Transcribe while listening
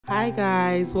Hi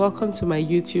guys, welcome to my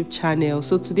YouTube channel.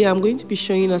 So today I'm going to be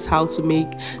showing us how to make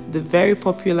the very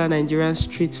popular Nigerian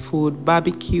street food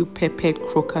barbecue peppered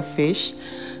croaker fish.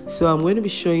 So I'm going to be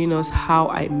showing us how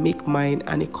I make mine,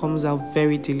 and it comes out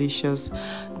very delicious.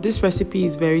 This recipe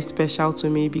is very special to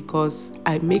me because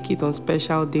I make it on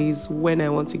special days when I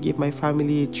want to give my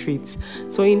family a treat.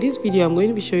 So in this video I'm going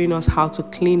to be showing us how to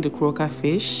clean the croaker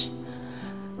fish,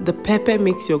 the pepper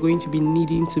mix you're going to be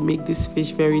needing to make this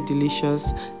fish very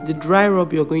delicious, the dry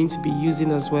rub you're going to be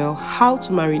using as well, how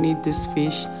to marinate this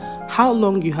fish, how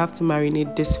long you have to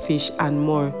marinate this fish, and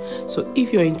more. So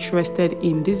if you're interested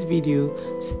in this video,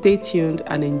 stay tuned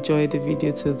and enjoy the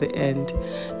video till the end.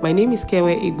 My name is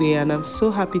Kewe Igwe and I'm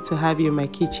so happy to have you in my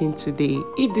kitchen today.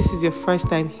 If this is your first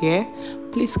time here,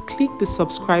 please click the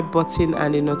subscribe button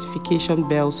and the notification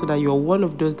bell so that you're one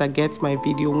of those that gets my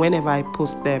video whenever I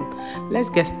post them. Let's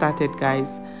get started,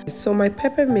 guys. So my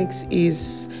pepper mix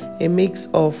is a mix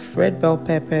of red bell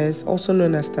peppers, also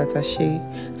known as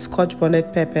tatache, scotch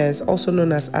bonnet peppers, also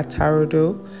known as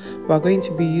atarodo. We're going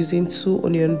to be using 2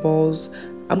 onion balls.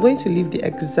 I'm going to leave the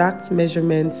exact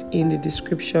measurements in the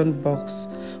description box.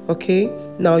 Okay,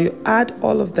 now you add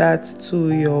all of that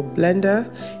to your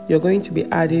blender. You're going to be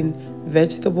adding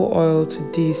vegetable oil to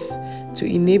this to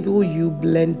enable you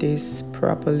blend this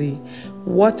properly.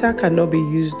 Water cannot be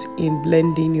used in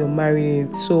blending your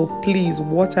marinade, so please,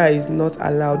 water is not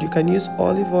allowed. You can use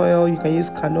olive oil, you can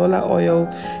use canola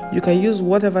oil, you can use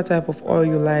whatever type of oil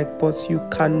you like, but you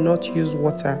cannot use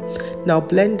water. Now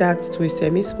blend that to a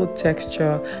semi-smooth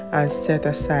texture and set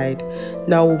aside.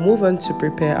 Now we'll move on to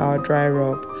prepare our dry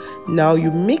rub. Now you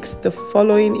mix the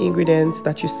following ingredients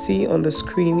that you see on the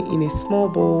screen in a small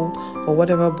bowl or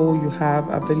whatever bowl you have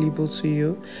available to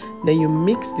you. Then you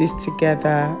mix this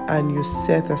together and you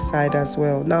set aside as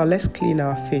well. Now let's clean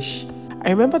our fish.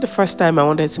 I remember the first time I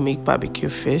wanted to make barbecue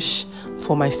fish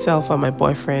for myself and my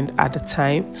boyfriend at the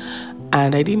time,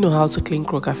 and I didn't know how to clean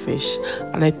croaker fish.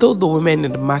 And I told the women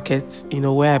in the market,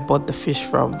 where I bought the fish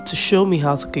from, to show me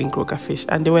how to clean croaker fish.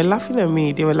 And they were laughing at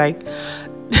me. They were like,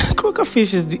 croaker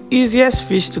fish is the easiest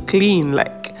fish to clean.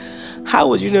 Like, how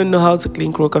would you not know how to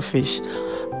clean croaker fish?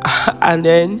 And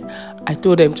then I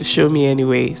told them to show me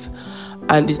anyways.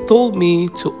 And they told me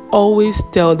to always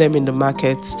tell them in the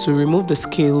market to remove the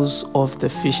scales of the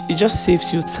fish. It just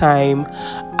saves you time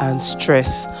and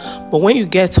stress. But when you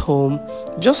get home,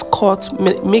 just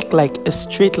make like a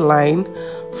straight line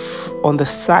on the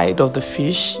side of the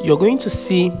fish. You're going to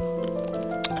see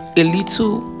a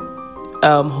little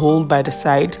hole by the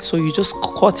side, so you just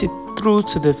cut it through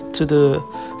to the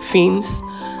fins,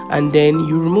 and then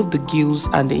you remove the gills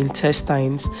and the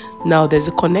intestines. Now there's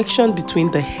a connection between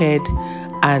the head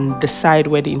and the side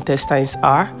where the intestines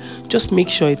are. Just make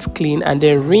sure it's clean, and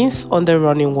then rinse under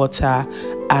running water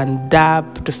and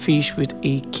dab the fish with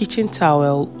a kitchen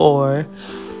towel or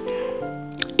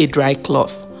a dry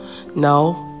cloth.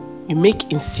 Now you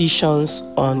make incisions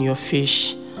on your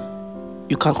fish.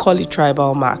 You can call it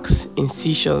tribal marks,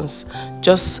 incisions.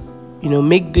 Just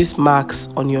make these marks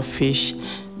on your fish.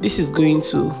 This is going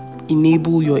to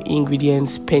enable your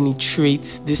ingredients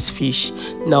penetrate this fish.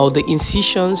 Now the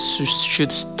incisions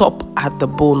should stop at the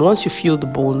bone. Once you feel the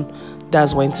bone,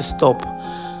 that's when to stop.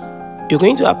 You're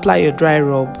going to apply your dry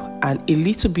rub and a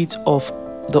little bit of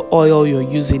the oil you're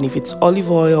using. If it's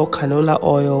olive oil, canola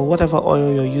oil, whatever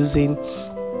oil you're using,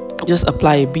 just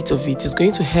apply a bit of it. It's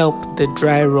going to help the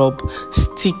dry rub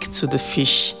stick to the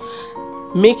fish.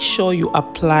 Make sure you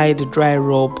apply the dry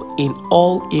rub in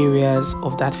all areas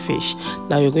of that fish.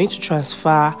 Now you're going to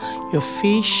transfer your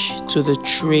fish to the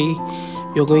tray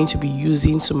you're going to be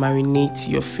using to marinate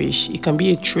your fish. It can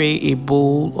be a tray, a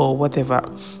bowl, or whatever.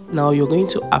 Now you're going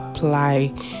to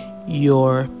apply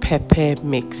your pepper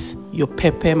mix, your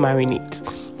pepper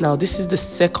marinade. Now this is the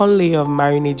second layer of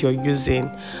marinade you're using.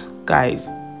 Guys,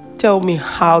 tell me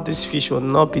how this fish will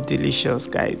not be delicious,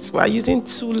 guys. We're using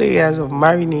 2 layers of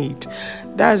marinade.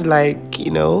 That's like,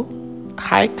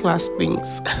 high class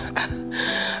things.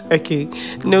 Okay,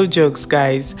 no jokes,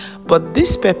 guys, but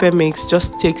this pepper mix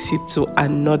just takes it to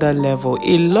another level.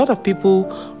 A lot of people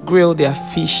grill their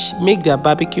fish, make their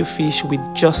barbecue fish with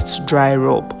just dry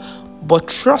rub, but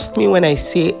trust me when I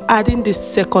say adding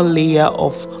this second layer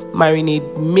of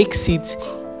marinade makes it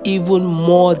even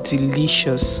more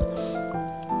delicious.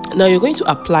 Now you're going to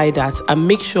apply that and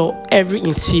make sure every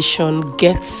incision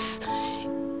gets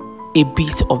a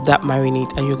bit of that marinade,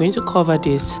 and you're going to cover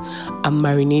this and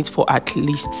marinate for at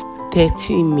least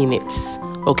 30 minutes.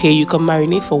 Okay, you can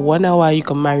marinate for 1 hour, you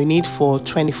can marinate for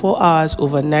 24 hours,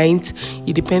 overnight.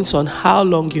 It depends on how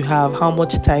long you have, how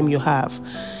much time you have.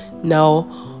 Now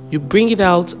You bring it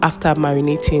out after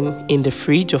marinating in the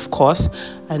fridge, of course,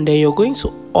 and then you're going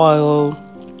to oil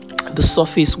the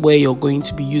surface where you're going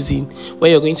to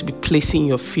be placing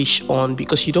your fish on,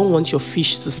 because you don't want your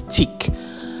fish to stick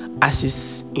as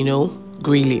it's,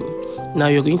 grilling. Now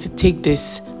you're going to take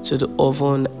this to the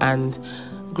oven and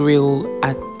grill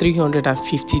at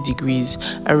 350 degrees,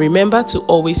 and remember to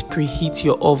always preheat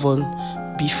your oven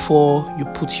before you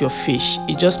put your fish.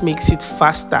 It just makes it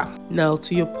faster. Now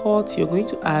to your pot, you're going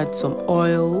to add some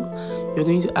oil, you're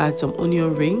going to add some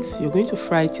onion rings. You're going to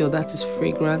fry till that is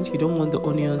fragrant. You don't want the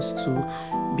onions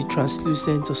to be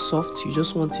translucent or soft. You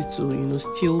just want it to,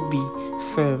 still be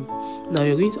firm. Now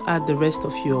you're going to add the rest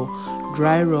of your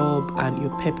dry rub and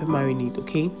your pepper marinade,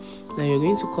 okay? Now you're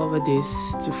going to cover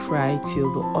this to fry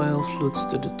till the oil floats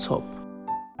to the top.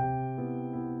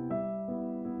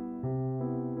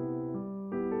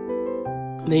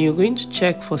 Then you're going to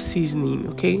check for seasoning,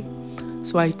 okay?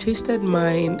 So I tasted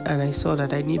mine and I saw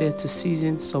that I needed to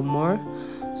season some more.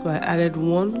 So I added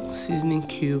 1 seasoning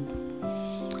cube.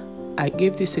 I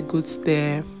gave this a good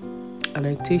stir and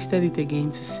I tasted it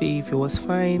again to see if it was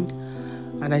fine.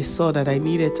 And I saw that I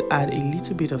needed to add a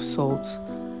little bit of salt.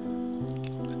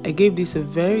 I gave this a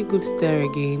very good stir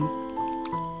again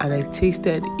and I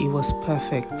tasted it was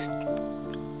perfect.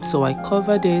 So I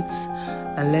covered it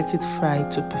and let it fry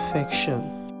to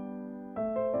perfection.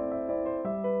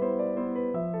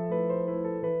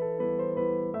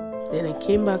 Then I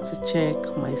came back to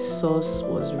check my sauce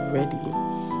was ready.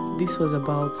 This was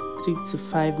about 3 to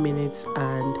 5 minutes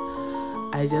and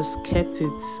I just kept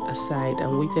it aside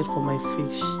and waited for my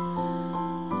fish.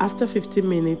 After 15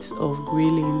 minutes of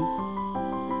grilling,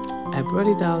 I brought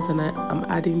it out and I'm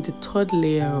adding the 3rd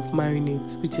layer of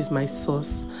marinade, which is my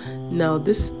sauce. Now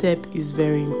this step is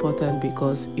very important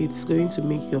because it's going to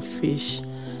make your fish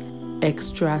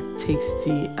extra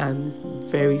tasty and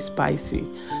very spicy.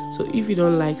 So if you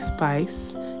don't like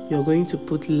spice, you're going to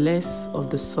put less of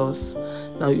the sauce.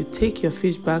 Now you take your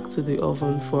fish back to the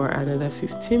oven for another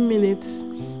 15 minutes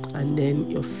and then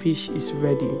your fish is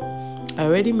ready. I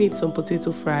already made some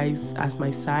potato fries as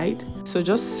my side, so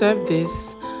just serve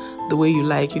this the way you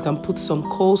like. You can put some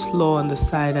coleslaw on the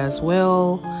side as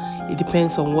well. It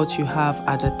depends on what you have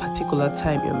at a particular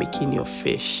time you're making your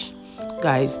fish.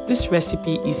 Guys, this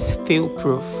recipe is fail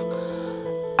proof.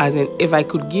 As in, if I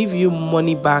could give you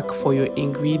money back for your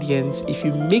ingredients, if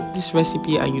you make this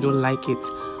recipe and you don't like it,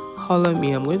 holler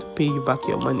me. I'm going to pay you back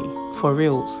your money, for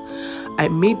reals. I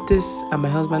made this and my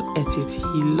husband ate it.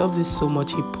 He loved it so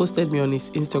much. He posted me on his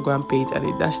Instagram page and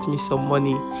he dashed me some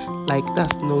money. Like,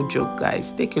 that's no joke,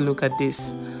 guys. Take a look at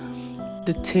this.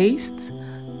 The taste,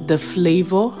 the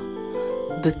flavor,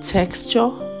 the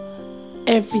texture,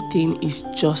 everything is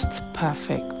just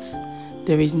perfect.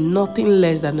 There is nothing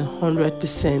less than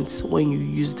 100% when you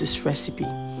use this recipe.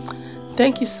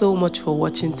 Thank you so much for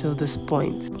watching till this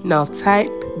point. Now type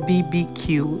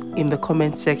BBQ in the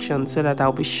comment section so that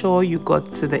I'll be sure you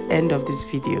got to the end of this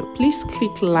video. Please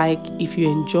click like if you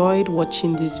enjoyed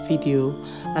watching this video,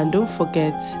 and don't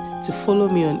forget to follow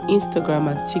me on Instagram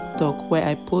and TikTok where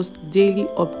I post daily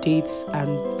updates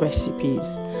and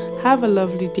recipes. Have a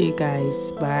lovely day,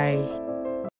 guys. Bye.